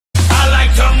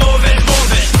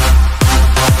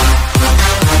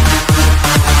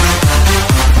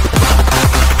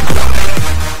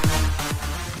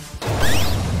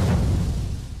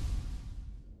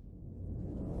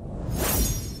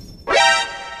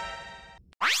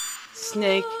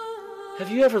Snake,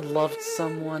 have you ever loved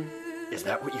someone? Is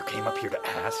that what you came up here to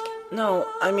ask? No,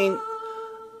 I mean,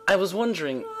 I was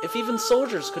wondering if even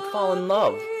soldiers could fall in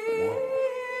love. Whoa.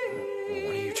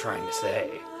 What are you trying to say?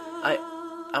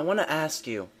 I want to ask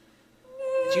you,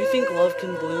 do you think love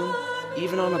can bloom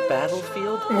even on a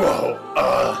battlefield? Whoa,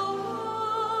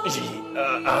 gee,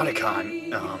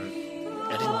 Otacon,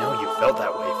 I didn't know you felt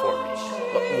that way for me.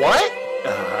 What?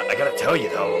 I gotta tell you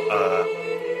though,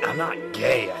 I'm not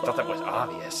gay. I thought that was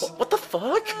obvious. What the fuck?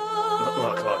 Look,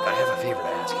 I have a favor to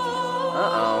ask of you.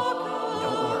 Uh-oh.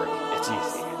 Don't worry, it's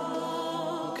easy.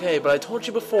 Okay, but I told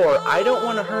you before, I don't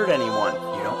want to hurt anyone.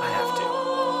 You don't have to.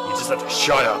 You just have to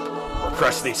shut up,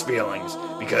 repress these feelings,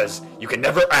 because you can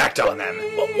never act on them.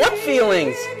 What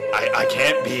feelings? I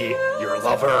can't be your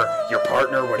lover, your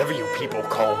partner, whatever you people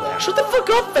call them. Shut the fuck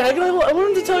up, faggot. I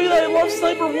wanted to tell you that I love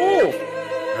Sniper Wolf.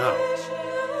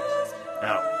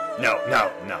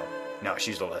 No,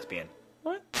 she's a lesbian.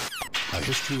 What? A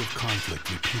history of conflict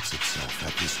repeats itself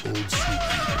at this old sneaky.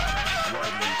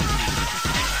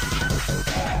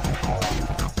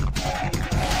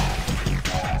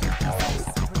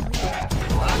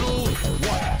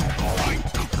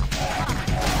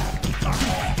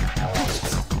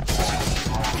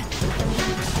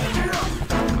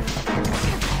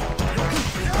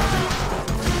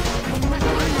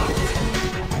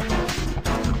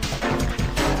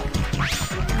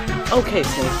 Okay,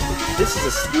 Snake, this is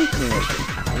a sneaking mission.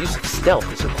 Use of stealth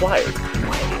is required. Wait,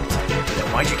 then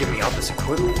why'd you give me all this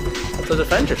equipment? To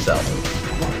defend yourself.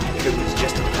 If it was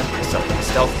just to defend myself in a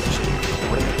stealth mission, it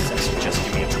wouldn't make sense to just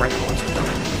give me a tranquilizer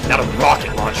gun, not a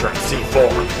rocket launcher and C4.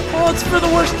 Well, it's for the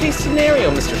worst case scenario,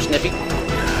 Mr. Snippy.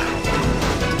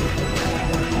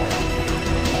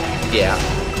 Yeah.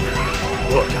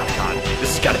 Look, Otacon,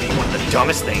 this has got to be one of the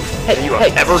dumbest things Hey, that you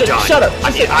have ever done. Shut up.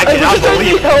 I mean, I cannot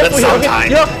believe that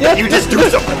sometimes that you just do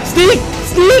something. Sneak!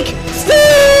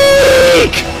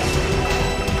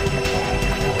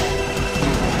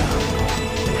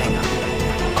 Hang on.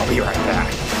 I'll be right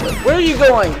back. Where are you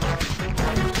going?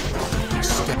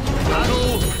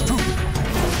 Battle 2.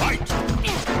 Fight!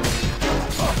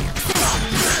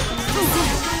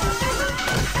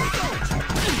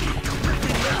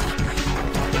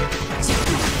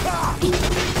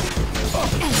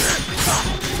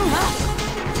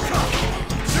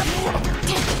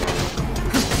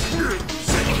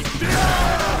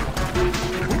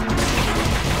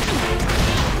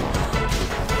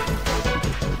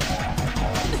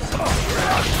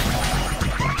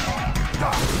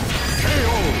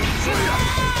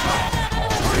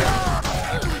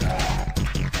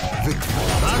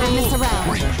 Turn this around.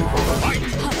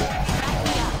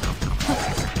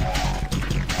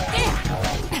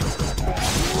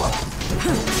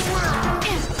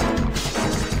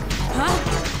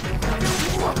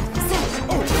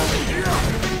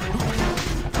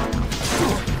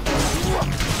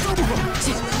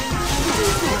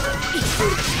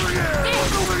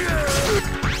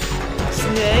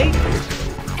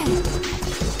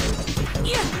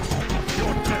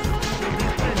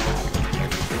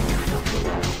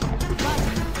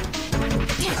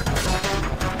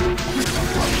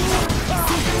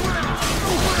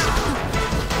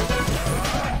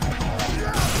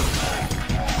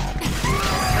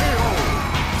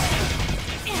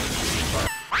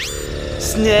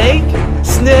 Snake?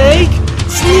 Snake!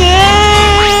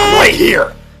 Right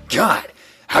here! God,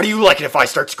 how do you like it if I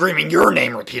start screaming your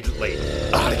name repeatedly?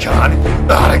 Otacon!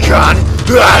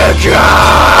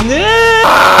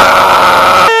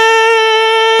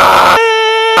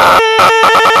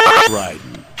 Right.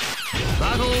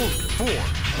 Battle 4.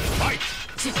 Fight!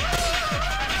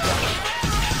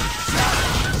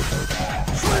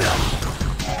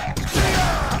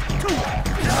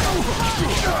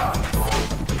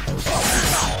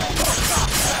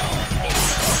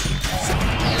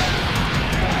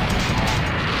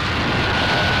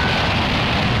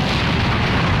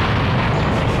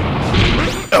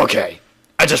 Okay,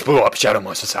 I just blew up Shadow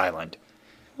Moses Island.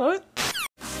 What?